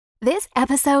This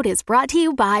episode is brought to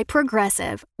you by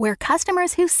Progressive, where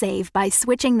customers who save by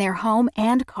switching their home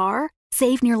and car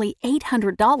save nearly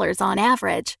 $800 on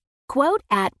average. Quote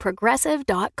at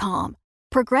Progressive.com.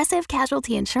 Progressive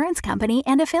Casualty Insurance Company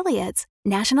and Affiliates.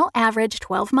 National average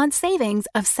 12-month savings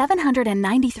of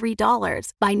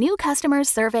 $793 by new customers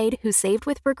surveyed who saved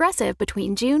with Progressive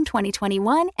between June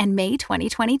 2021 and May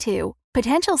 2022.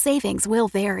 Potential savings will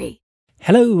vary.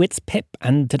 Hello, it's Pip,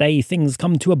 and today things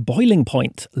come to a boiling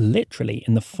point, literally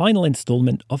in the final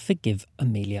instalment of Forgive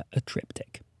Amelia a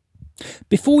Triptych.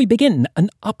 Before we begin,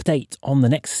 an update on the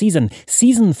next season.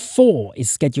 Season 4 is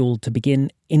scheduled to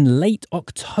begin in late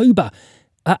October.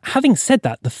 Having said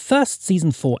that, the first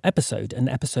Season 4 episode, an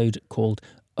episode called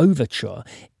Overture,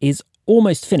 is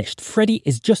almost finished. Freddie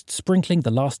is just sprinkling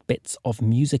the last bits of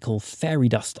musical fairy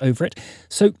dust over it.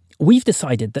 So we've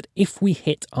decided that if we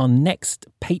hit our next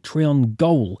Patreon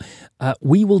goal,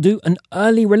 we will do an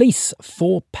early release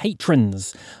for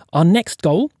patrons. Our next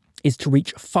goal is to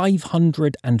reach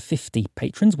 550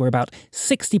 patrons. We're about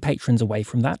 60 patrons away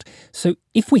from that. So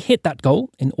if we hit that goal,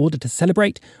 in order to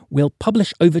celebrate, we'll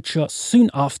publish Overture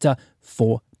soon after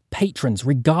for patrons.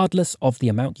 Regardless of the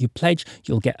amount you pledge,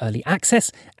 you'll get early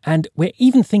access, and we're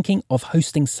even thinking of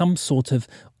hosting some sort of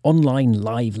online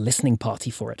live listening party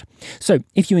for it. So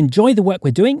if you enjoy the work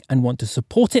we're doing and want to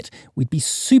support it, we'd be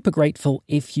super grateful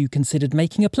if you considered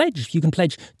making a pledge. You can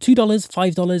pledge $2,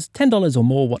 $5, $10 or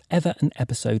more, whatever an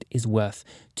episode is worth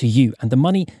to you. And the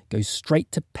money goes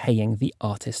straight to paying the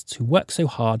artists who work so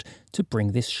hard to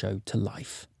bring this show to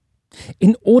life.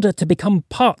 In order to become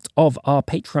part of our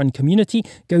Patreon community,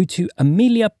 go to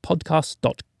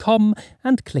ameliapodcast.com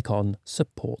and click on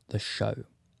Support the Show.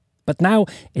 But now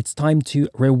it's time to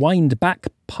rewind back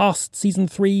past Season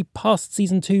 3, past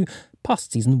Season 2,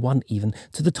 past Season 1 even,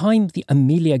 to the time the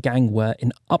Amelia gang were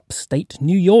in upstate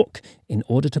New York in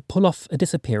order to pull off a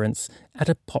disappearance at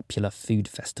a popular food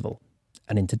festival.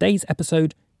 And in today's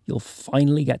episode, you'll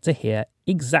finally get to hear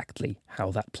exactly how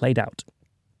that played out.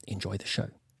 Enjoy the show.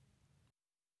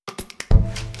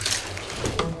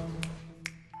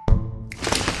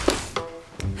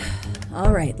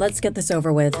 All right, let's get this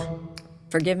over with.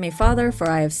 Forgive me, Father, for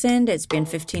I have sinned. It's been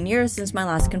 15 years since my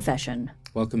last confession.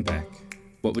 Welcome back.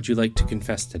 What would you like to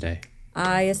confess today?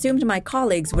 I assumed my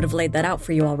colleagues would have laid that out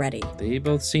for you already. They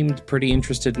both seemed pretty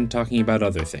interested in talking about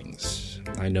other things.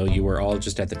 I know you were all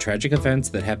just at the tragic events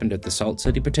that happened at the Salt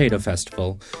City Potato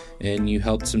Festival, and you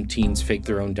helped some teens fake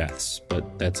their own deaths,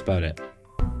 but that's about it.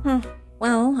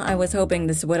 Well, I was hoping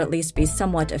this would at least be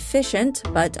somewhat efficient,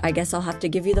 but I guess I'll have to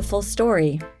give you the full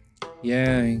story.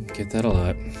 Yeah, I get that a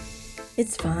lot.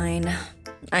 It's fine.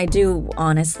 I do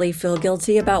honestly feel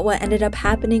guilty about what ended up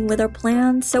happening with our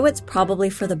plan, so it's probably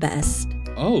for the best.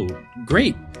 Oh,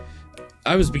 great.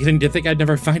 I was beginning to think I'd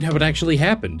never find out what actually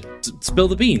happened. Spill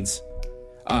the beans.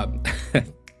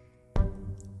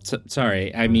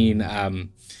 Sorry,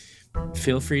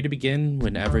 feel free to begin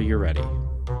whenever you're ready.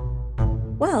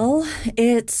 Well,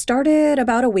 it started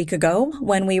about a week ago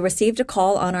when we received a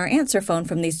call on our answer phone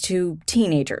from these two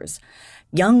teenagers.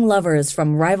 Young lovers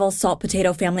from rival salt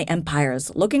potato family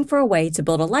empires looking for a way to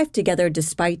build a life together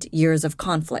despite years of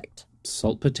conflict.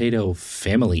 Salt potato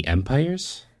family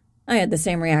empires? I had the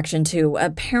same reaction too.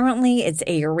 Apparently, it's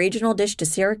a regional dish to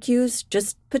Syracuse,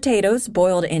 just potatoes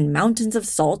boiled in mountains of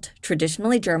salt,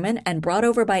 traditionally German, and brought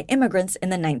over by immigrants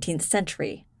in the 19th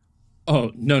century.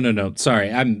 Oh, no.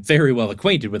 Sorry, I'm very well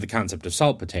acquainted with the concept of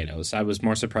salt potatoes. I was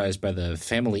more surprised by the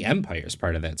family empires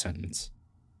part of that sentence.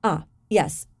 Ah,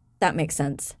 yes. That makes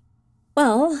sense.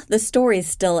 Well, the story's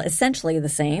still essentially the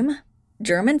same.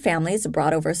 German families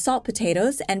brought over salt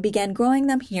potatoes and began growing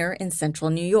them here in central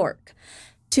New York.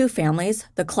 Two families,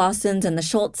 the Clausens and the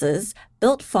Schultzes,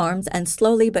 built farms and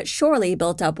slowly but surely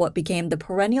built up what became the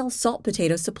perennial salt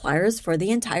potato suppliers for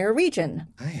the entire region.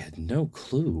 I had no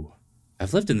clue.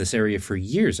 I've lived in this area for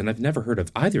years and I've never heard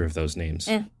of either of those names.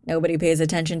 Nobody pays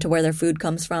attention to where their food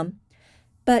comes from.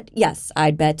 But yes,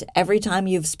 I'd bet every time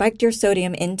you've spiked your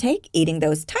sodium intake eating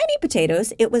those tiny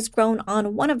potatoes, it was grown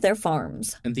on one of their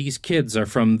farms. And these kids are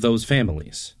from those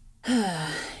families?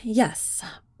 Yes,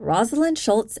 Rosalind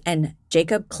Schultz and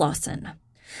Jacob Clausen.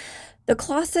 The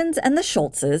Clausens and the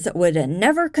Schultzes would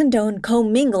never condone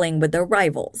commingling with their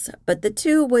rivals, but the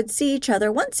two would see each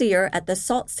other once a year at the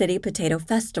Salt City Potato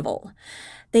Festival.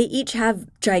 They each have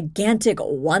gigantic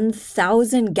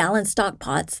 1,000-gallon stock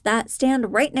pots that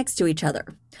stand right next to each other.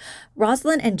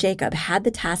 Rosalind and Jacob had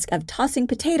the task of tossing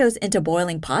potatoes into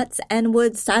boiling pots and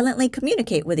would silently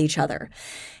communicate with each other.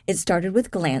 It started with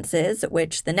glances,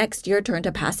 which the next year turned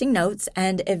to passing notes,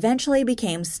 and eventually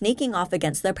became sneaking off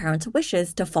against their parents'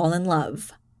 wishes to fall in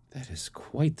love. That is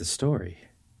quite the story.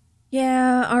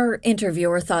 Yeah, our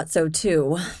interviewer thought so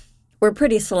too. We're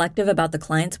pretty selective about the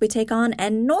clients we take on,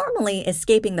 and normally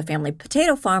escaping the family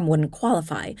potato farm wouldn't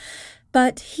qualify.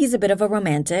 But he's a bit of a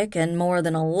romantic and more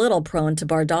than a little prone to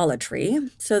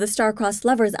bardolatry, so the star-crossed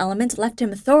lovers element left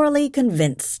him thoroughly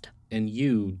convinced. And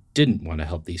you didn't want to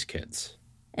help these kids.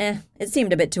 It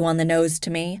seemed a bit too on the nose to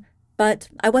me, but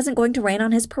I wasn't going to rain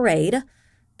on his parade.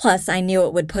 Plus, I knew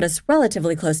it would put us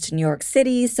relatively close to New York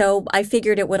City, so I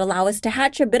figured it would allow us to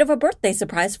hatch a bit of a birthday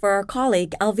surprise for our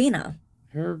colleague, Alvina.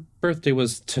 Her birthday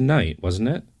was tonight, wasn't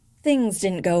it? Things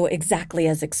didn't go exactly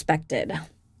as expected.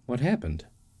 What happened?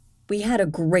 We had a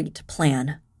great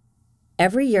plan.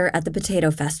 Every year at the Potato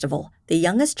Festival, the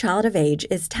youngest child of age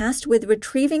is tasked with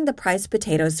retrieving the prized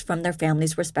potatoes from their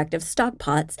family's respective stock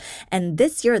pots, and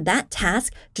this year that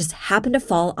task just happened to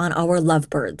fall on our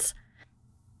lovebirds.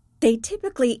 They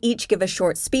typically each give a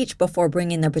short speech before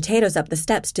bringing their potatoes up the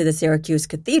steps to the Syracuse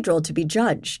Cathedral to be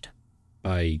judged.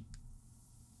 By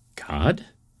God?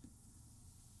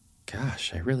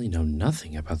 Gosh, I really know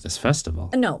nothing about this festival.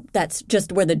 No, that's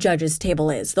just where the judges' table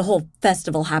is. The whole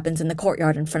festival happens in the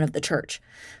courtyard in front of the church.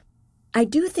 I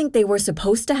do think they were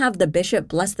supposed to have the bishop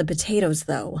bless the potatoes,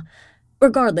 though.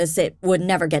 Regardless, it would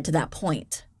never get to that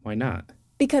point. Why not?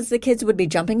 Because the kids would be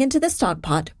jumping into the stock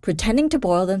pot, pretending to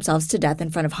boil themselves to death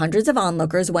in front of hundreds of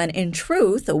onlookers when, in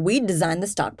truth, we designed the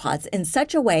stock pots in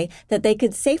such a way that they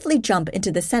could safely jump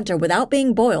into the center without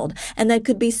being boiled and that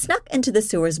could be snuck into the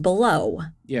sewers below.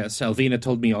 Yes, Alvina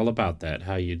told me all about that,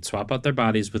 how you'd swap out their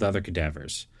bodies with other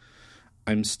cadavers.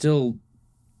 I'm still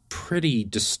pretty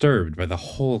disturbed by the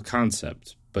whole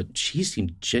concept, but she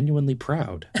seemed genuinely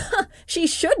proud. She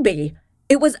should be.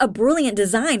 It was a brilliant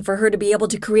design for her to be able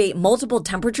to create multiple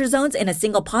temperature zones in a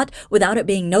single pot without it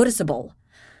being noticeable.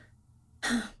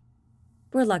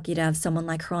 We're lucky to have someone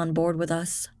like her on board with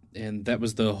us. And that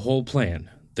was the whole plan.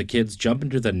 The kids jump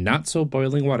into the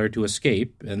not-so-boiling water to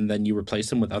escape, and then you replace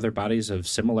them with other bodies of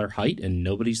similar height, and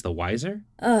nobody's the wiser?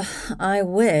 I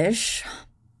wish.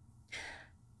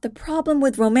 The problem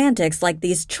with romantics like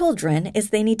these children is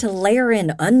they need to layer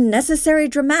in unnecessary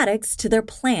dramatics to their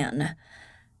plan.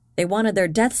 They wanted their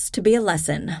deaths to be a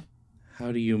lesson.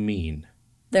 How do you mean?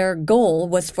 Their goal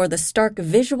was for the stark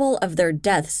visual of their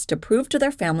deaths to prove to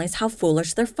their families how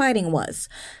foolish their fighting was.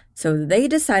 So they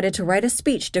decided to write a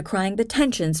speech decrying the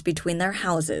tensions between their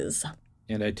houses.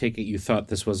 And I take it you thought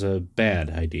this was a bad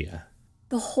idea.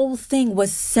 The whole thing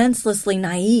was senselessly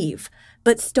naive,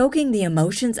 but stoking the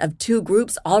emotions of two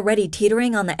groups already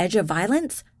teetering on the edge of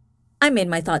violence? I made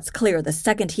my thoughts clear the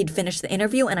second he'd finished the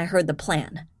interview and I heard the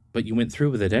plan. But you went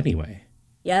through with it anyway.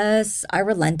 Yes, I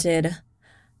relented.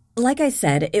 Like I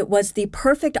said, it was the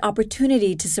perfect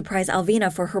opportunity to surprise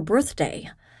Alvina for her birthday.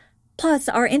 Plus,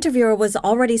 our interviewer was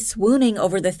already swooning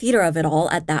over the theater of it all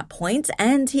at that point,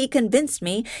 and he convinced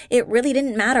me it really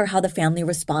didn't matter how the family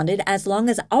responded as long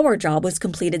as our job was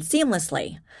completed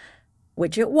seamlessly.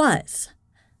 Which it was.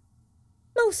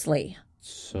 Mostly.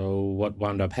 So what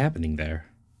wound up happening there?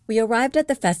 We arrived at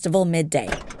the festival midday.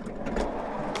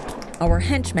 Our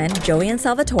henchmen, Joey and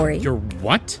Salvatore... Your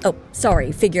what? Oh,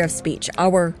 sorry, figure of speech.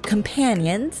 Our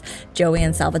companions, Joey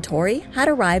and Salvatore, had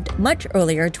arrived much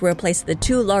earlier to replace the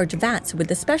two large vats with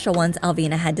the special ones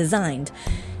Alvina had designed.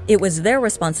 It was their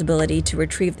responsibility to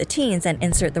retrieve the teens and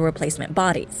insert the replacement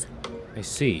bodies. I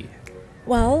see.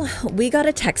 Well, we got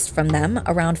a text from them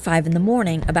around 5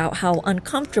 a.m. about how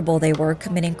uncomfortable they were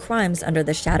committing crimes under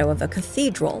the shadow of a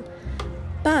cathedral.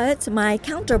 But my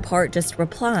counterpart just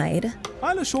replied,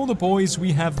 I'll assure the boys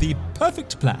we have the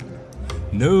perfect plan.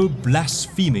 No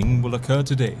blaspheming will occur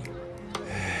today.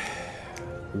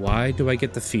 Why do I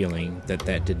get the feeling that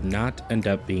did not end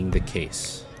up being the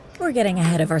case? We're getting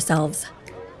ahead of ourselves.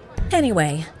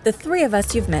 Anyway, the three of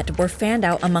us you've met were fanned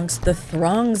out amongst the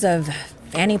throngs of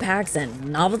fanny packs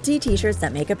and novelty t-shirts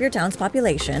that make up your town's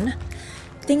population.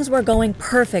 Things were going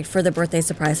perfect for the birthday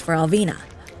surprise for Alvina.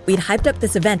 We'd hyped up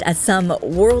this event as some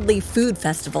worldly food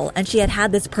festival, and she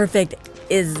had this perfect,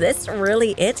 is this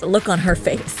really it, look on her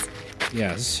face.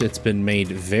 Yes, it's been made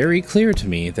very clear to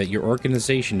me that your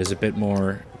organization is a bit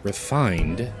more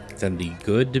refined than the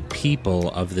good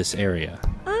people of this area.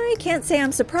 I can't say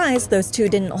I'm surprised those two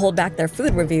didn't hold back their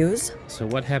food reviews. So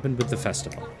what happened with the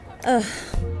festival?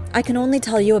 I can only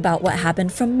tell you about what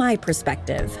happened from my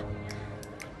perspective.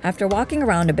 After walking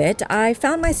around a bit, I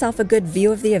found myself a good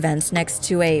view of the events next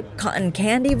to a cotton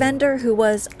candy vendor who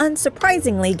was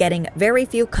unsurprisingly getting very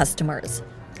few customers.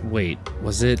 Wait,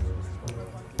 was it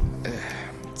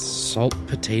salt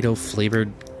potato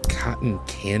flavored cotton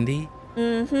candy?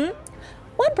 Mm-hmm.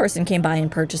 One person came by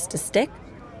and purchased a stick.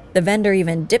 The vendor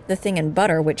even dipped the thing in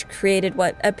butter, which created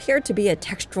what appeared to be a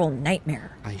textural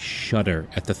nightmare. I shudder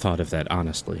at the thought of that,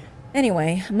 honestly.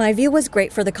 Anyway, my view was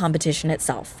great for the competition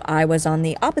itself. I was on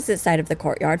the opposite side of the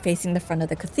courtyard, facing the front of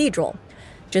the cathedral.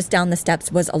 Just down the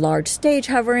steps was a large stage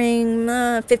hovering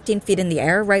 15 feet in the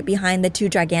air, right behind the two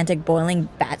gigantic boiling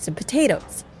vats of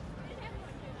potatoes.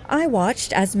 I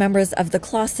watched as members of the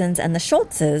Clausens and the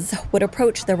Schultzes would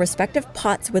approach their respective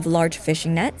pots with large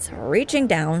fishing nets, reaching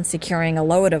down, securing a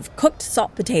load of cooked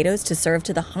salt potatoes to serve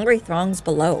to the hungry throngs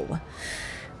below.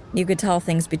 You could tell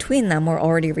things between them were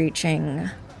already reaching,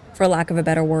 for lack of a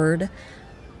better word,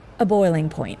 a boiling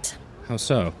point. How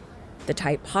so? The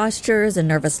tight postures and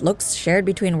nervous looks shared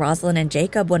between Rosalind and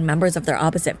Jacob when members of their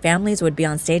opposite families would be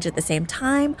on stage at the same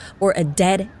time were a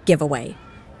dead giveaway.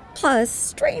 Plus,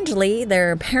 strangely,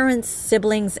 their parents,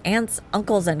 siblings, aunts,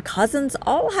 uncles, and cousins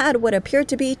all had what appeared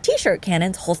to be t-shirt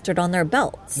cannons holstered on their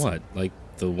belts. What, like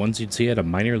the ones you'd see at a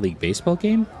minor league baseball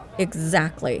game?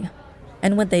 Exactly.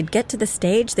 And when they'd get to the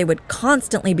stage, they would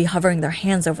constantly be hovering their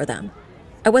hands over them.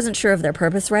 I wasn't sure of their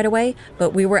purpose right away,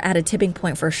 but we were at a tipping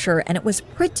point for sure, and it was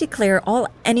pretty clear all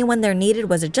anyone there needed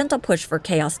was a gentle push for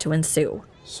chaos to ensue.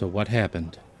 So what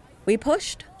happened? We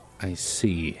pushed. I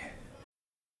see.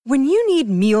 When you need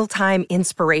mealtime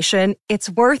inspiration,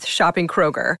 it's worth shopping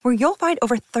Kroger, where you'll find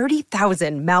over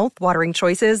 30,000 mouth-watering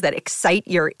choices that excite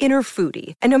your inner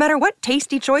foodie. And no matter what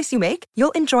tasty choice you make,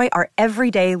 you'll enjoy our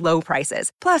everyday low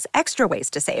prices, plus extra ways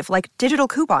to save, like digital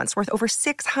coupons worth over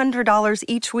 $600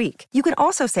 each week. You can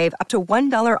also save up to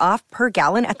 $1 off per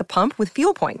gallon at the pump with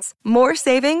fuel points. More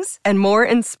savings and more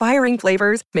inspiring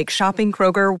flavors make shopping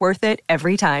Kroger worth it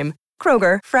every time.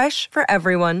 Kroger, fresh for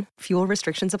everyone. Fuel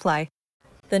restrictions apply.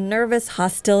 The nervous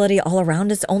hostility all around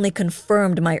us only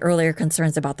confirmed my earlier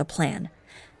concerns about the plan.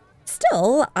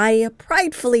 Still, I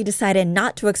pridefully decided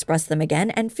not to express them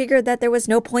again and figured that there was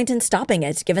no point in stopping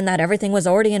it, given that everything was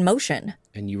already in motion.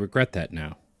 And you regret that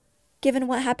now? Given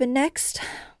what happened next?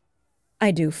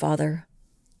 I do, Father.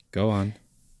 Go on.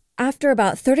 After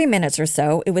about 30 minutes or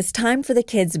so, it was time for the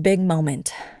kids' big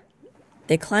moment.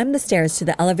 They climbed the stairs to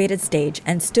the elevated stage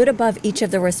and stood above each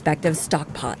of their respective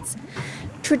stock pots.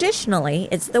 Traditionally,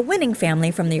 it's the winning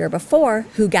family from the year before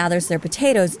who gathers their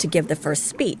potatoes to give the first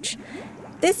speech.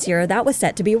 This year, that was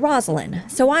set to be Rosalind,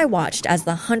 so I watched as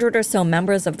the 100 or so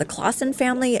members of the Clausen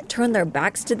family turned their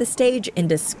backs to the stage in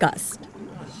disgust.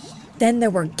 Then there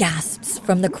were gasps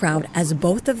from the crowd as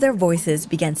both of their voices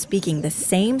began speaking the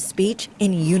same speech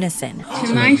in unison.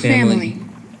 To my family,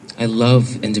 I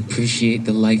love and appreciate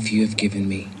the life you have given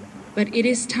me. But it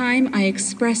is time I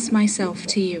express myself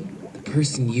to you. The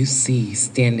person you see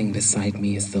standing beside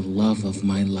me is the love of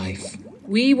my life.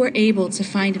 We were able to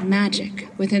find magic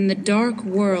within the dark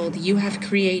world you have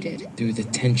created. Through the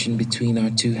tension between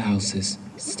our two houses.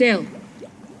 Still,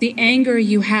 the anger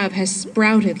you have has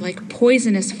sprouted like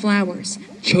poisonous flowers,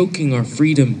 choking our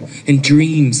freedom and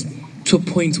dreams to a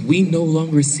point we no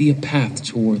longer see a path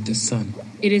toward the sun.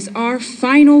 It is our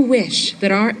final wish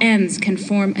that our ends can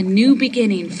form a new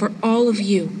beginning for all of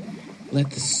you.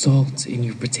 Let the salt in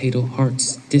your potato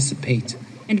hearts dissipate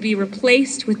and be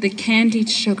replaced with the candied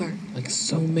sugar. Like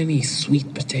so many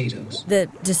sweet potatoes. The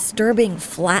disturbing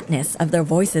flatness of their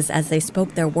voices as they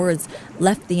spoke their words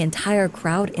left the entire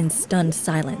crowd in stunned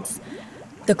silence.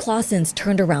 The Clausens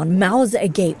turned around, mouths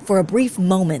agape for a brief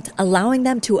moment, allowing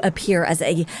them to appear as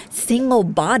a single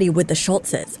body with the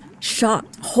Schultzes.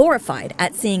 Shocked, horrified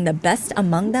at seeing the best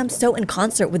among them so in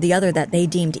concert with the other that they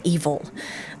deemed evil.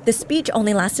 The speech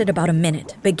only lasted about a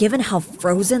minute, but given how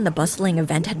frozen the bustling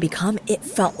event had become, it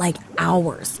felt like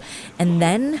hours. And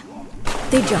then,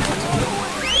 they jumped.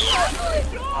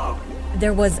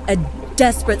 There was a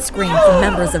desperate scream from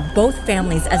members of both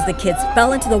families as the kids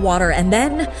fell into the water, and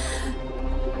then,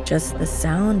 just the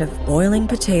sound of boiling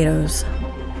potatoes.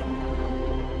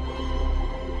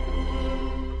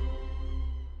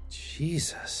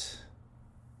 Jesus.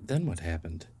 Then what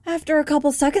happened? After a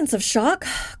couple seconds of shock,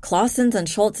 Clausens and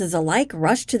Schultzes alike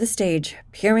rushed to the stage,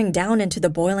 peering down into the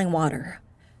boiling water.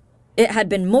 It had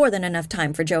been more than enough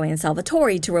time for Joey and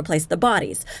Salvatore to replace the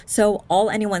bodies, so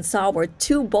all anyone saw were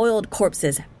two boiled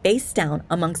corpses face down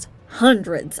amongst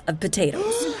hundreds of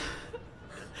potatoes.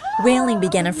 Wailing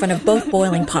began in front of both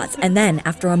boiling pots, and then,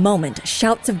 after a moment,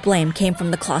 shouts of blame came from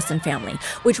the Clausen family,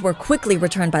 which were quickly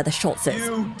returned by the Schultzes.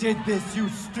 You did this, you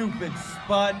stupid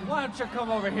spud! Why don't you come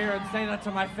over here and say that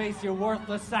to my face, you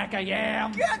worthless sack of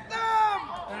yam? Get them!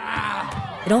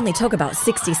 Ah. It only took about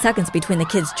 60 seconds between the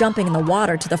kids jumping in the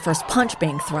water to the first punch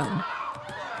being thrown.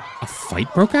 A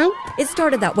fight broke out? It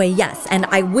started that way, yes, and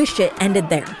I wish it ended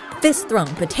there. fists thrown,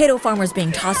 potato farmers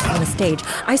being tossed from the stage.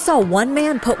 I saw one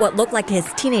man put what looked like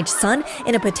his teenage son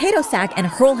in a potato sack and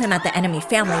hurl him at the enemy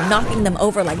family, knocking them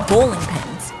over like bowling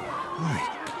pins. My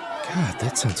God,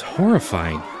 that sounds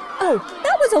horrifying. Oh,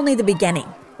 that was only the beginning.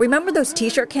 Remember those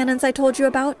t-shirt cannons I told you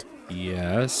about?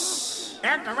 Yes.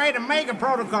 Activate a mega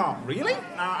protocol. Really? No,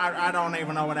 I don't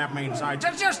even know what that means. Sorry.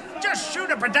 Just shoot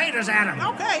the potatoes at him.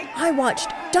 Okay. I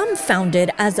watched dumbfounded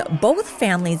as both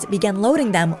families began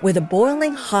loading them with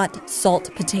boiling hot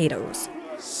salt potatoes.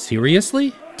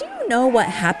 Seriously? Do you know what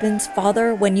happens,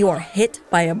 Father, when you are hit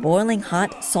by a boiling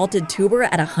hot salted tuber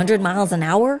at 100 miles an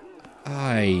hour?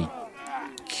 I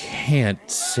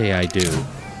can't say I do.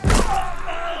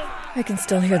 I can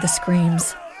still hear the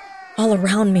screams. All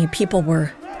around me, people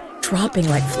were dropping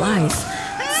like flies.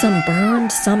 Some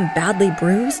burned, some badly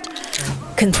bruised.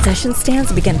 Concession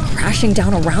stands began crashing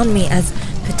down around me as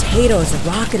potatoes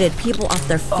rocketed people off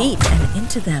their feet and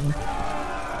into them.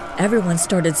 Everyone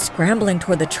started scrambling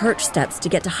toward the church steps to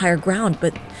get to higher ground,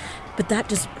 but that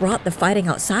just brought the fighting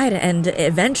outside and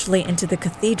eventually into the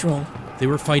cathedral. They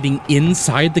were fighting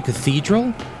inside the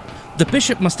cathedral? The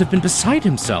bishop must have been beside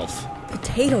himself.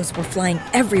 Potatoes were flying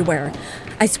everywhere.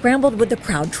 I scrambled with the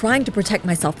crowd, trying to protect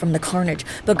myself from the carnage,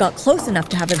 but got close enough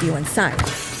to have a view inside.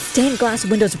 Stained glass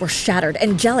windows were shattered,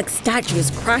 angelic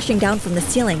statues crashing down from the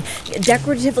ceiling,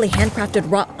 decoratively handcrafted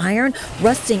wrought iron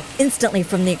rusting instantly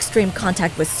from the extreme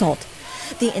contact with salt.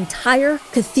 The entire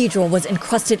cathedral was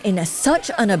encrusted in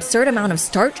such an absurd amount of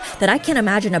starch that I can't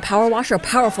imagine a power washer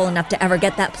powerful enough to ever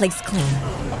get that place clean.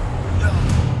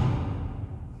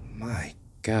 My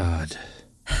God.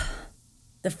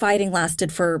 The fighting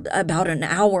lasted for about an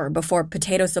hour before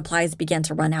potato supplies began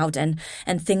to run out and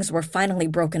things were finally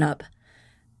broken up.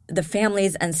 The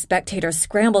families and spectators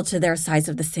scrambled to their sides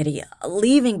of the city,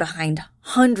 leaving behind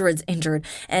hundreds injured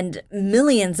and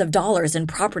millions of dollars in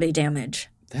property damage.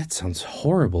 That sounds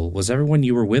horrible. Was everyone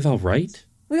you were with all right?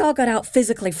 We all got out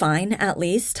physically fine, at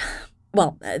least.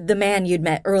 Well, the man you'd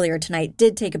met earlier tonight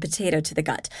did take a potato to the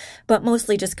gut, but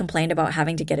mostly just complained about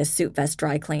having to get his suit vest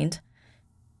dry cleaned.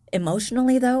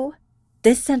 Emotionally, though,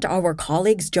 this sent our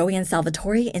colleagues Joey and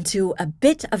Salvatore into a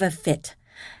bit of a fit.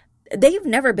 They've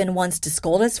never been ones to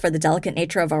scold us for the delicate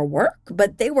nature of our work,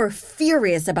 but they were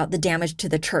furious about the damage to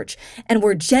the church and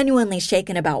were genuinely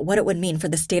shaken about what it would mean for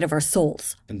the state of our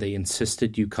souls. And they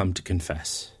insisted you come to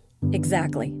confess.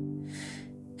 Exactly.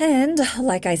 And,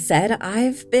 like I said,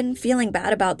 I've been feeling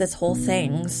bad about this whole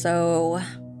thing, so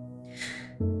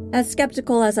as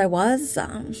skeptical as I was,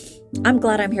 I'm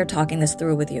glad I'm here talking this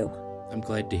through with you. I'm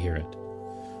glad to hear it.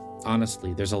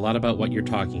 Honestly, there's a lot about what you're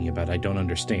talking about I don't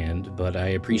understand, but I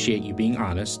appreciate you being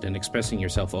honest and expressing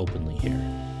yourself openly here.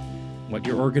 What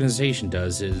your organization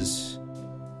does is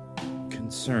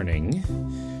concerning,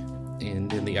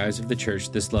 and in the eyes of the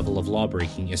church, this level of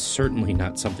lawbreaking is certainly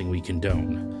not something we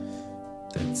condone.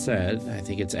 That said, I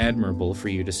think it's admirable for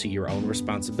you to see your own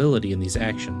responsibility in these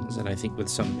actions, and I think with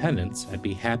some penance, I'd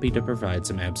be happy to provide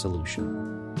some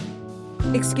absolution.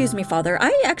 Excuse me, Father,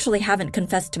 I actually haven't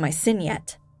confessed to my sin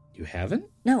yet. You haven't?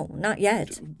 No, not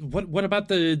yet. What about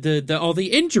the all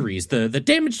the injuries, the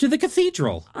damage to the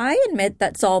cathedral? I admit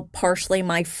that's all partially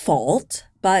my fault,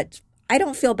 but I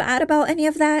don't feel bad about any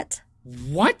of that.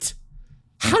 What?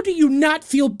 How do you not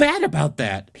feel bad about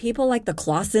that? People like the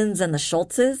Clausens and the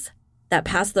Schultzes that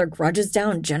pass their grudges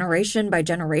down generation by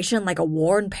generation like a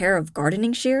worn pair of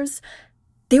gardening shears,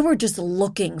 they were just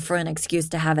looking for an excuse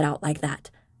to have it out like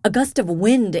that. A gust of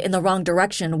wind in the wrong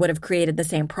direction would have created the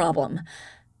same problem.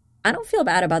 I don't feel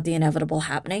bad about the inevitable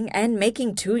happening and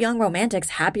making two young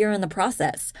romantics happier in the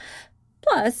process.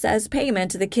 Plus, as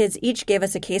payment, the kids each gave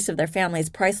us a case of their family's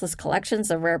priceless collections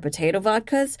of rare potato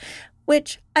vodkas,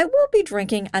 which I will be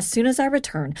drinking as soon as I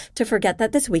return to forget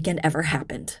that this weekend ever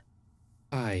happened.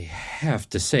 I have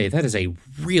to say, that is a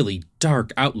really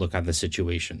dark outlook on the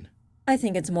situation. I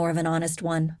think it's more of an honest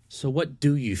one. So what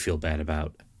do you feel bad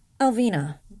about?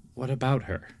 Alvina. What about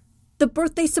her? The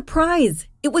birthday surprise.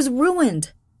 It was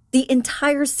ruined. The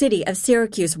entire city of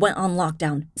Syracuse went on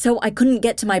lockdown, so I couldn't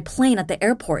get to my plane at the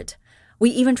airport. We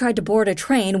even tried to board a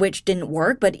train, which didn't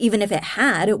work, but even if it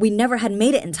had, we never had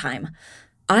made it in time.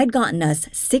 I'd gotten us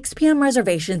 6 p.m.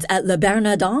 reservations at Le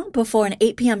Bernardin before an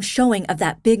 8 p.m. showing of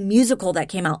that big musical that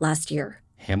came out last year.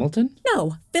 Hamilton?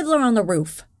 No, Fiddler on the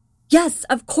Roof. Yes,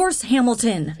 of course,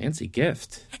 Hamilton. Fancy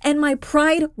gift. And my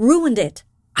pride ruined it.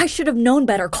 I should have known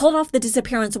better, called off the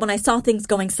disappearance when I saw things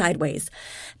going sideways.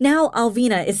 Now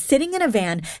Alvina is sitting in a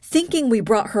van thinking we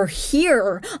brought her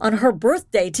here on her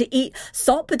birthday to eat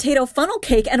salt potato funnel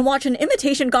cake and watch an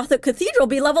imitation Gothic cathedral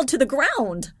be leveled to the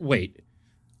ground. Wait,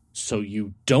 So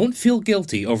you don't feel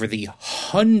guilty over the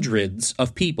hundreds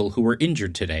of people who were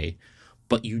injured today,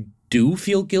 but you do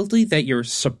feel guilty that your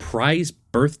surprise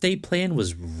birthday plan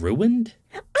was ruined?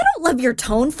 I don't love your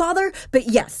tone, Father, but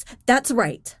yes, that's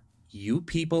right. You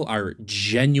people are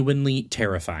genuinely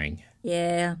terrifying.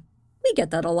 Yeah, we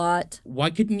get that a lot. Why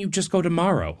couldn't you just go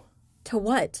tomorrow? To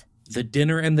what? The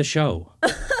dinner and the show.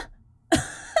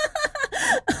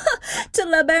 To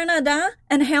Le Bernardin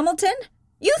and Hamilton?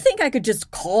 You think I could just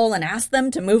call and ask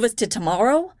them to move us to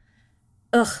tomorrow?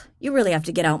 Ugh, you really have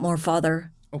to get out more,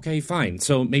 Father. Okay, fine.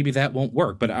 So maybe that won't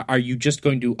work, but are you just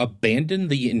going to abandon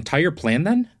the entire plan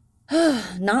then?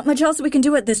 Not much else we can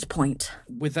do at this point.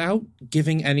 Without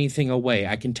giving anything away,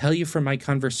 I can tell you from my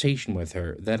conversation with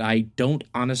her that I don't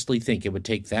honestly think it would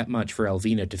take that much for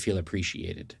Alvina to feel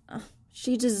appreciated.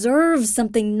 She deserves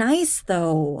something nice,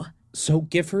 though. So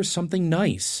give her something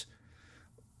nice.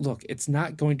 Look, it's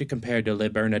not going to compare to Le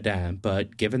Bernardin,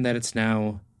 but given that it's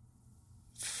now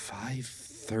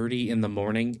 5:30 in the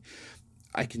morning,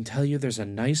 I can tell you there's a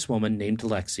nice woman named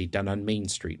Lexi down on Main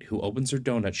Street who opens her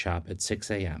donut shop at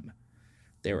 6 a.m.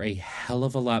 They're a hell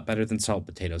of a lot better than salt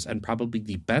potatoes and probably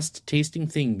the best tasting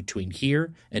thing between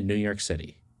here and New York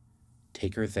City.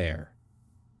 Take her there.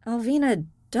 Alvina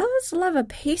does love a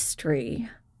pastry.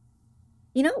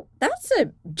 You know, that's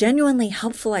a genuinely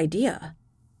helpful idea.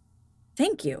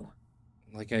 Thank you.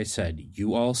 Like I said,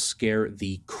 you all scare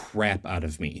the crap out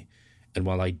of me. And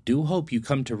while I do hope you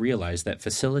come to realize that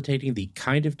facilitating the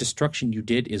kind of destruction you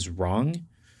did is wrong,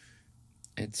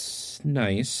 it's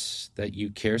nice that you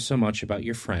care so much about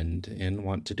your friend and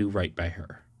want to do right by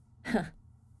her.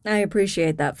 I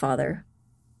appreciate that, Father.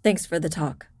 Thanks for the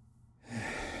talk.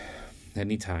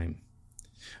 Anytime.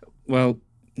 Well,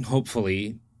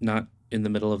 hopefully not in the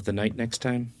middle of the night next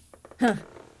time.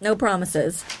 No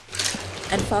promises.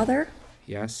 And Father?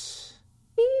 Yes?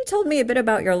 You told me a bit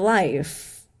about your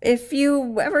life. If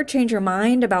you ever change your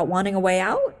mind about wanting a way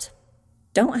out,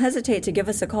 don't hesitate to give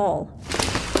us a call.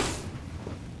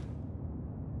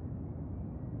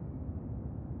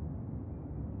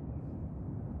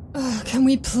 Can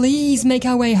we please make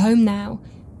our way home now?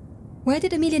 Where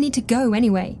did Amelia need to go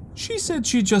anyway? She said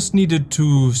she just needed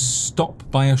to stop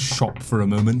by a shop for a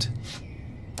moment.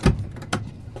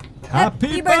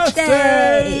 Happy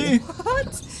birthday!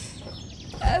 What?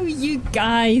 Oh, you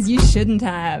guys, you shouldn't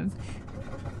have.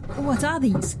 What are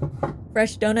these?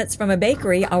 Fresh donuts from a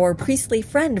bakery our priestly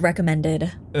friend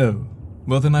recommended. Oh,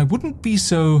 well then I wouldn't be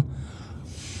so...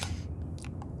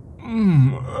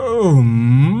 Oh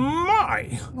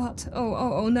my! What?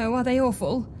 Oh no, are they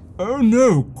awful? Oh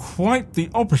no, quite the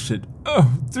opposite.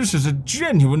 Oh, this is a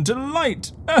genuine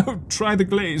delight. Oh, try the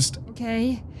glazed.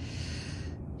 Okay.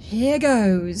 Here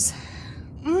goes.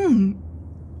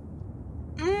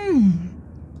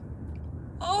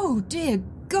 Oh, dear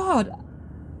God.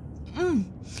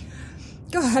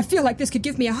 God, I feel like this could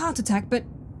give me a heart attack, but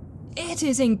it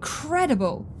is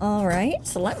incredible. All right,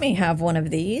 so let me have one of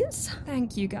these.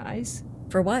 Thank you, guys.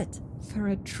 For what? For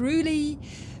a truly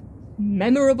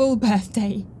memorable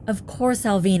birthday. Of course,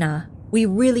 Alvina. We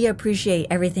really appreciate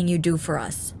everything you do for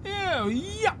us. Ew,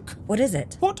 yuck. What is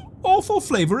it? What awful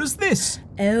flavor is this?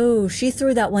 Oh, she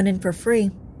threw that one in for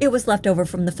free. It was left over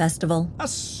from the festival. A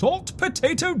salt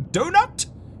potato donut?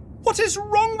 What is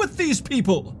wrong with these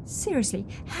people? Seriously,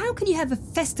 how can you have a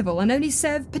festival and only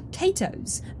serve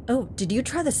potatoes? Oh, did you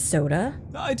try the soda?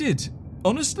 I did.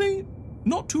 Honestly,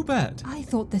 not too bad. I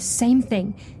thought the same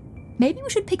thing. Maybe we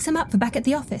should pick some up for back at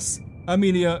the office.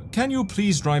 Amelia, can you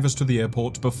please drive us to the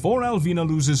airport before Alvina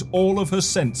loses all of her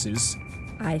senses?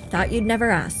 I thought you'd never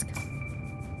ask.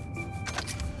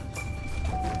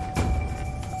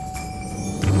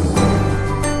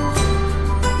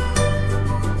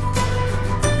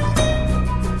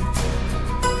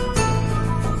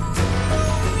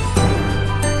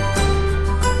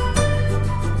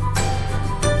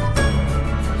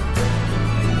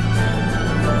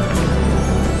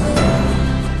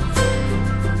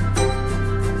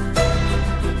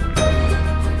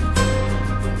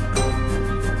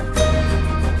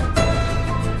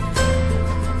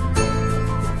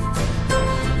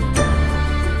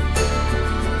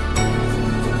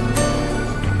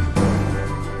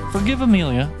 Forgive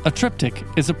Amelia, a triptych,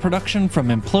 is a production from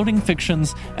Imploding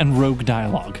Fictions and Rogue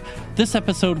Dialogue. This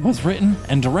episode was written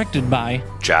and directed by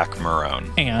Jack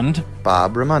Marone and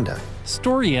Bob Ramonda.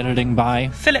 Story editing by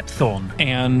Philip Thorne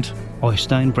and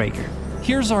Oystein Breaker.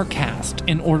 Here's our cast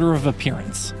in order of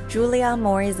appearance. Julia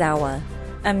Morizawa,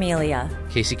 Amelia.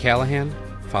 Casey Callahan,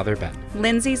 Father Ben.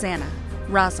 Lindsay Zana,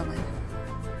 Rosalind.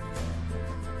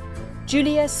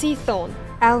 Julia C. Thorne,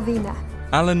 Alvina.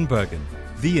 Alan Bergen,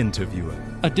 the interviewer.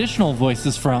 Additional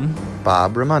voices from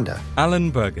Bob Raimunda, Alan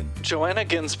Bergen, Joanna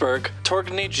Ginsberg,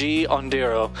 Torgny G.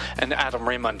 Ondero, and Adam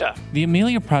Raimunda. The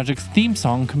Amelia Project's theme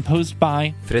song composed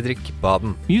by Fredrik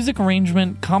Baden. Music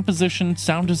arrangement, composition,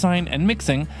 sound design, and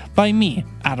mixing by me,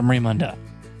 Adam Raimunda.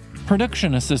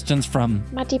 Production assistance from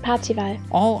Matti Patival.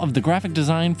 All of the graphic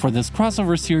design for this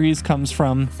crossover series comes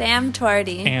from Sam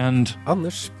Twardy and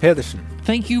Anders Pedersen.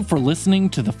 Thank you for listening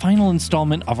to the final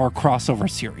installment of our crossover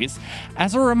series.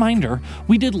 As a reminder,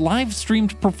 we did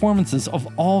live-streamed performances of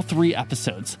all 3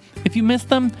 episodes. If you missed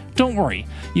them, don't worry.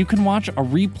 You can watch a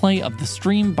replay of the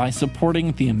stream by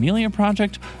supporting the Amelia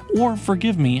Project or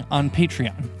Forgive Me on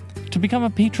Patreon. To become a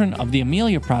patron of the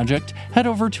Amelia Project, head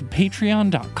over to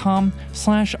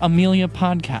patreon.com/Amelia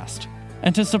Podcast.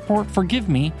 And to support Forgive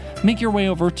Me, make your way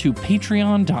over to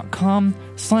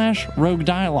patreon.com/Rogue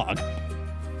Dialogue.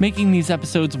 Making these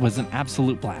episodes was an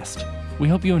absolute blast. We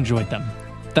hope you enjoyed them.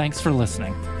 Thanks for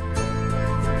listening.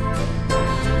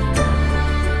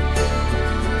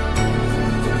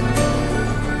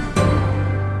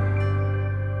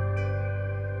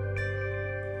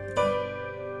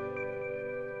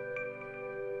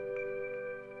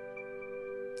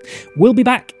 We'll be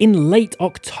back in late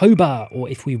October, or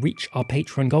if we reach our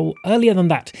Patreon goal earlier than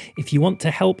that. If you want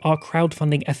to help our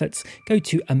crowdfunding efforts, go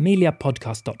to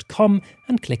ameliapodcast.com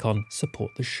and click on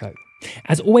Support the Show.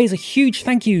 As always, a huge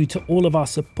thank you to all of our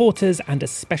supporters and a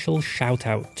special shout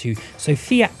out to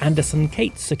Sophia Anderson,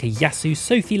 Kate Sukayasu,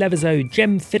 Sophie Levizo,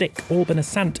 Jem Fiddick, Orban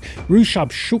Asant,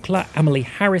 Rushab Shukla, Emily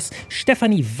Harris,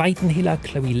 Stephanie Weitenhiller,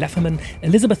 Chloe Lefferman,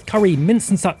 Elizabeth Curry,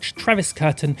 Minson Such, Travis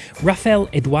Curtin, Rafael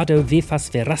Eduardo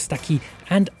Vifas Verastaki,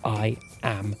 and I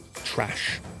Am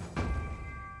Trash.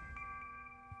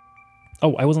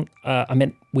 Oh, I wasn't, I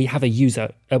meant we have a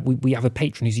user, we have a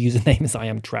patron whose username is I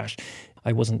Am Trash.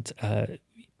 I wasn't,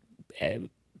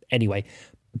 anyway.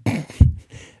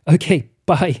 Okay,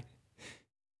 bye.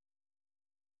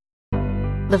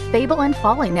 The Fable and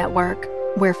Folly Network,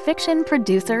 where fiction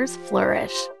producers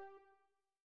flourish.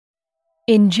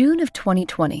 In June of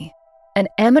 2020, an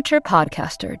amateur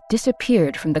podcaster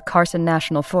disappeared from the Carson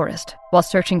National Forest while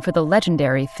searching for the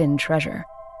legendary Finn treasure.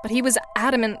 But he was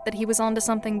adamant that he was onto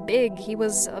something big. He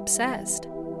was obsessed.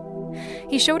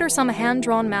 He showed her some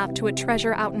hand-drawn map to a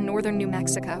treasure out in northern New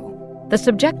Mexico. The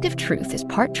Subjective Truth is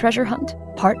part treasure hunt,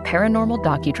 part paranormal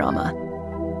docudrama.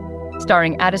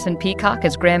 Starring Addison Peacock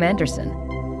as Graham Anderson.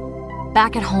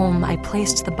 Back at home, I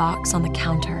placed the box on the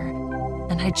counter,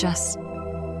 and I just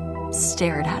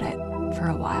stared at it for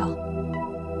a while.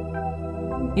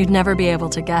 You'd never be able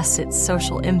to guess its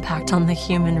social impact on the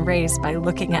human race by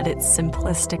looking at its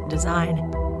simplistic design.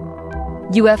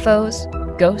 UFOs,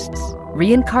 ghosts,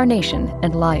 reincarnation,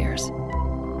 and liars.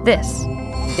 This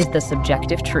is The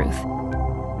Subjective Truth.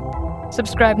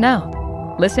 Subscribe now.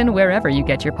 Listen wherever you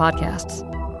get your podcasts.